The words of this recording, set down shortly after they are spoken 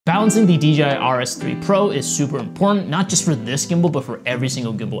Balancing the DJI RS3 Pro is super important, not just for this gimbal, but for every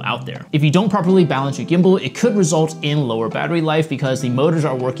single gimbal out there. If you don't properly balance your gimbal, it could result in lower battery life because the motors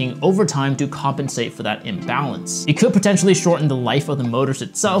are working overtime to compensate for that imbalance. It could potentially shorten the life of the motors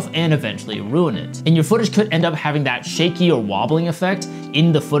itself and eventually ruin it. And your footage could end up having that shaky or wobbling effect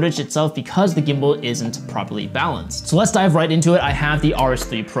in the footage itself because the gimbal isn't properly balanced. So let's dive right into it. I have the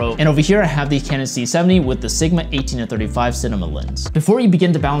RS3 Pro, and over here I have the Canon C70 with the Sigma 18-35 cinema lens. Before you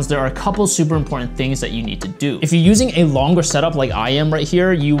begin to balance, there are a couple super important things that you need to do. If you're using a longer setup like I am right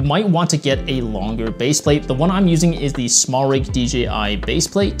here, you might want to get a longer base plate. The one I'm using is the SmallRig DJI base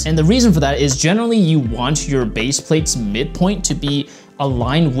plate. And the reason for that is generally you want your base plate's midpoint to be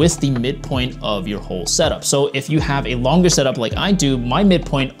aligned with the midpoint of your whole setup. So if you have a longer setup like I do, my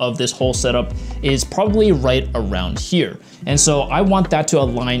midpoint of this whole setup is probably right around here. And so I want that to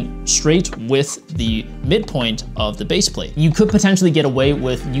align straight with the midpoint of the base plate. You could potentially get away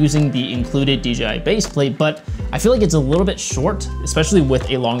with using the included DJI base plate, but I feel like it's a little bit short, especially with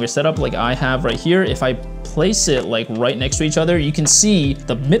a longer setup like I have right here. If I place it like right next to each other, you can see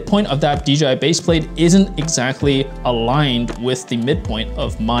the midpoint of that DJI base plate isn't exactly aligned with the midpoint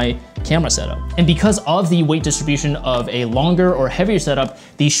of my camera setup. And because of the weight distribution of a longer or heavier setup,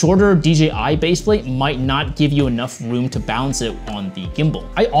 the shorter DJI base plate might not give you enough room to balance it on the gimbal.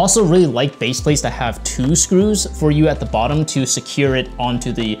 I also really like base plates that have two screws for you at the bottom to secure it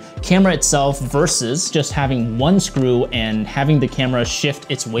onto the camera itself versus just having one screw and having the camera shift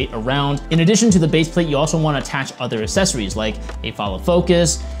its weight around. In addition to the base plate, you also want to attach other accessories like a follow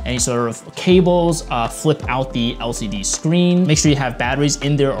focus, any sort of cables, flip out the LCD screen, make sure you have batteries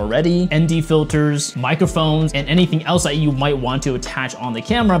in there already, ND filters, microphones, and anything else that you might want to attach on the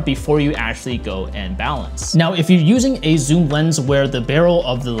camera before you actually go and balance. Now, if you're using a zoom lens where the barrel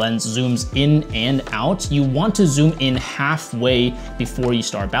of the lens zooms in and out, you want to zoom in halfway before you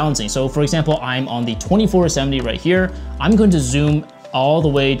start balancing. So for example, I'm on the 24-70 right here. I'm going to zoom all the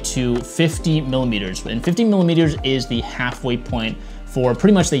way to 50 millimeters, and 50 millimeters is the halfway point for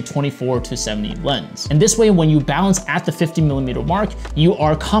pretty much the 24-70 lens. And this way, when you balance at the 50 millimeter mark, you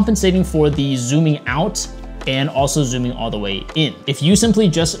are compensating for the zooming out and also zooming all the way in. If you simply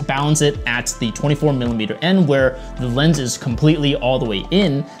just balance it at the 24 millimeter end where the lens is completely all the way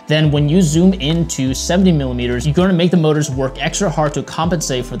in, then when you zoom into 70 millimeters, you're gonna make the motors work extra hard to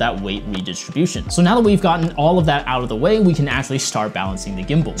compensate for that weight redistribution. So now that we've gotten all of that out of the way, we can actually start balancing the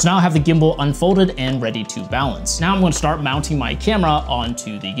gimbal. So now I have the gimbal unfolded and ready to balance. Now I'm gonna start mounting my camera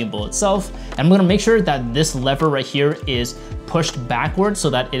onto the gimbal itself, and I'm gonna make sure that this lever right here is pushed backwards so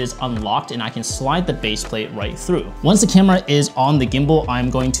that it is unlocked and I can slide the base plate right through. Once the camera is on the gimbal, I'm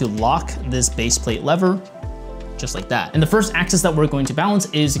going to lock this base plate lever just like that. And the first axis that we're going to balance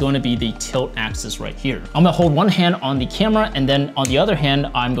is going to be the tilt axis right here. I'm gonna hold one hand on the camera, and then on the other hand,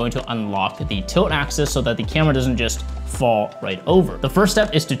 I'm going to unlock the tilt axis so that the camera doesn't just fall right over. The first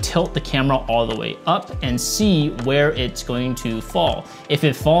step is to tilt the camera all the way up and see where it's going to fall. If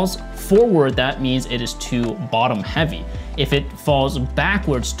it falls forward, that means it is too bottom heavy. If it falls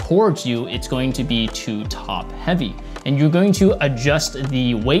backwards towards you, it's going to be too top heavy. And you're going to adjust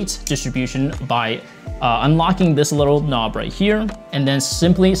the weight distribution by unlocking this little knob right here, and then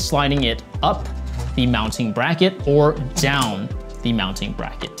simply sliding it up the mounting bracket or down the mounting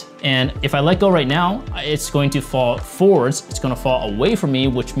bracket. And if I let go right now, it's going to fall forwards. It's gonna fall away from me,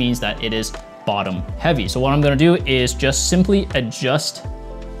 which means that it is bottom heavy. So what I'm gonna do is just simply adjust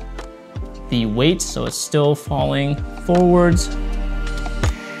the weight so it's still falling forwards.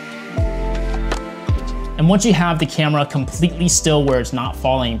 And once you have the camera completely still where it's not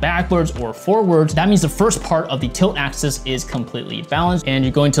falling backwards or forwards, that means the first part of the tilt axis is completely balanced, and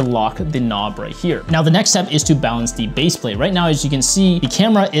you're going to lock the knob right here. Now the next step is to balance the base plate. Right now, as you can see, the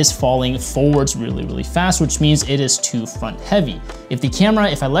camera is falling forwards really, really fast, which means it is too front heavy.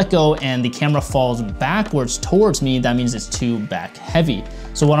 If I let go and the camera falls backwards towards me, that means it's too back heavy.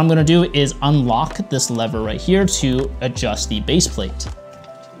 So what I'm gonna do is unlock this lever right here to adjust the base plate.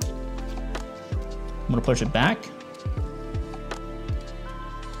 I'm gonna push it back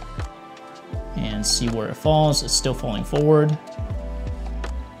and see where it falls. It's still falling forward.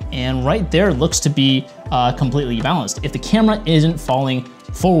 And right there looks to be completely balanced. If the camera isn't falling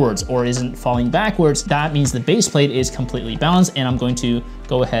forwards or isn't falling backwards, that means the base plate is completely balanced, and I'm going to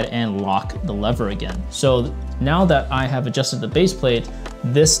go ahead and lock the lever again. So now that I have adjusted the base plate,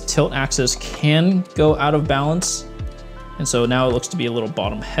 this tilt axis can go out of balance. And so now it looks to be a little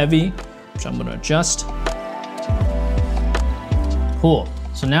bottom heavy, which I'm gonna adjust. Cool.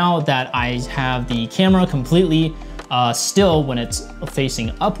 So now that I have the camera completely still when it's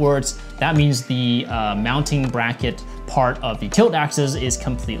facing upwards, that means the mounting bracket part of the tilt axis is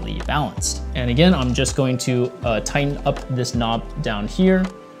completely balanced. And again, I'm just going to tighten up this knob down here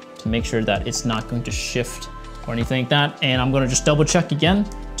to make sure that it's not going to shift or anything like that. And I'm gonna just double check again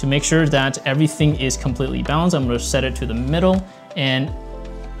to make sure that everything is completely balanced. I'm gonna set it to the middle, and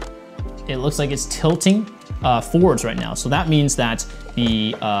it looks like it's tilting forwards right now. So that means that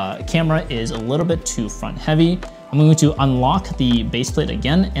the camera is a little bit too front heavy. I'm going to unlock the base plate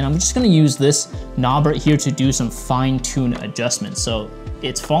again, and I'm just gonna use this knob right here to do some fine-tune adjustments. So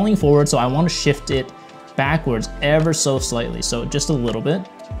it's falling forward, so I wanna shift it backwards ever so slightly. So just a little bit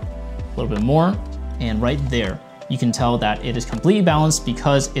more, and right there, you can tell that it is completely balanced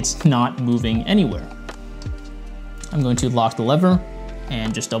because it's not moving anywhere. I'm going to lock the lever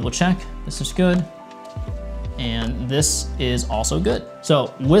and just double check. This is good. And this is also good.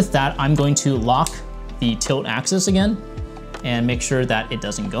 So with that, I'm going to lock the tilt axis again and make sure that it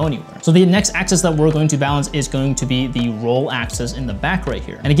doesn't go anywhere. So the next axis that we're going to balance is going to be the roll axis in the back right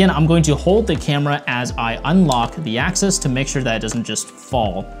here. And again, I'm going to hold the camera as I unlock the axis to make sure that it doesn't just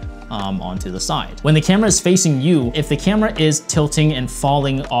fall onto the side. When the camera is facing you, if the camera is tilting and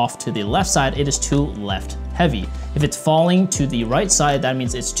falling off to the left side, it is too left heavy. If it's falling to the right side, that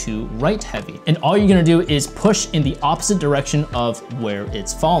means it's too right heavy. And all you're gonna do is push in the opposite direction of where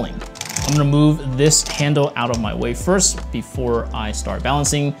it's falling. I'm gonna move this handle out of my way first before I start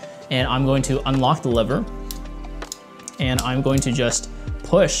balancing, and I'm going to unlock the lever, and I'm going to just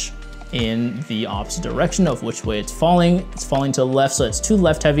push in the opposite direction of which way it's falling. It's falling to the left, so it's too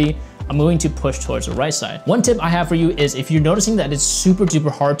left heavy. I'm going to push towards the right side. One tip I have for you is if you're noticing that it's super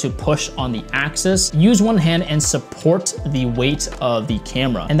duper hard to push on the axis, use one hand and support the weight of the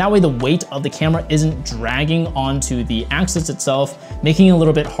camera. And that way the weight of the camera isn't dragging onto the axis itself, making it a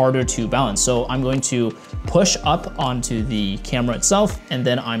little bit harder to balance. So I'm going to push up onto the camera itself, and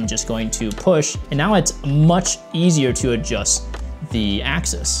then I'm just going to push. And now it's much easier to adjust the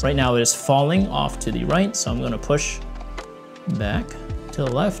axis. Right now it is falling off to the right, so I'm gonna push back to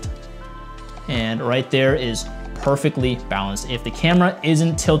the left. And right there is perfectly balanced. If the camera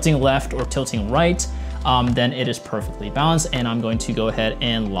isn't tilting left or tilting right, then it is perfectly balanced. And I'm going to go ahead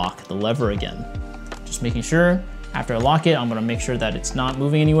and lock the lever again. Just making sure, after I lock it, I'm gonna make sure that it's not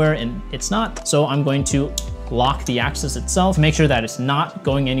moving anywhere, and it's not. So I'm going to lock the axis itself, make sure that it's not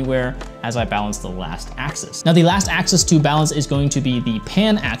going anywhere as I balance the last axis. Now the last axis to balance is going to be the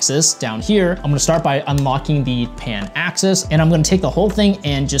pan axis down here. I'm gonna start by unlocking the pan axis, and I'm gonna take the whole thing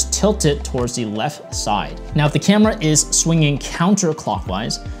and just tilt it towards the left side. Now if the camera is swinging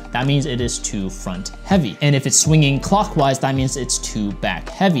counterclockwise, that means it is too front heavy. And if it's swinging clockwise, that means it's too back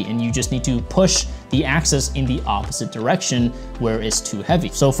heavy. And you just need to push the axis in the opposite direction where it's too heavy.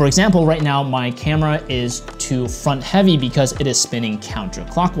 So for example, right now my camera is too front heavy because it is spinning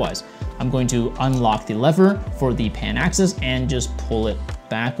counterclockwise. I'm going to unlock the lever for the pan axis and just pull it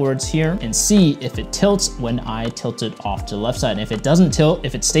backwards here and see if it tilts when I tilt it off to the left side. And if it doesn't tilt,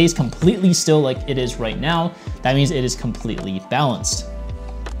 if it stays completely still like it is right now, that means it is completely balanced.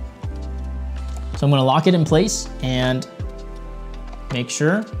 So I'm gonna lock it in place and make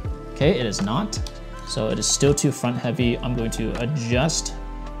sure, okay, it is not. So it is still too front heavy. I'm going to adjust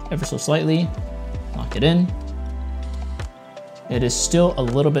ever so slightly, lock it in. It is still a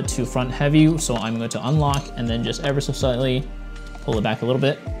little bit too front heavy, so I'm going to unlock and then just ever so slightly pull it back a little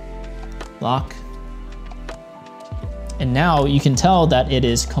bit, lock. And now you can tell that it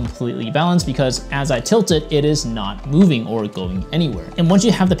is completely balanced because as I tilt it, it is not moving or going anywhere. And once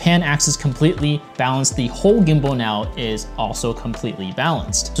you have the pan axis completely balanced, the whole gimbal now is also completely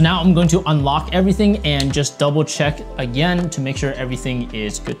balanced. So now I'm going to unlock everything and just double check again to make sure everything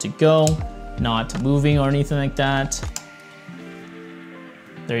is good to go, not moving or anything like that.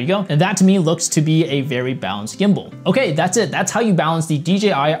 There you go. And that to me looks to be a very balanced gimbal. Okay, that's it. That's how you balance the DJI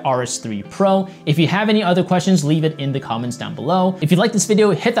RS3 Pro. If you have any other questions, leave it in the comments down below. If you like this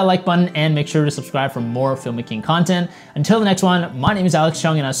video, hit that like button and make sure to subscribe for more filmmaking content. Until the next one, my name is Alex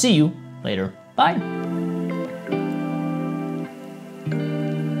Chung and I'll see you later. Bye.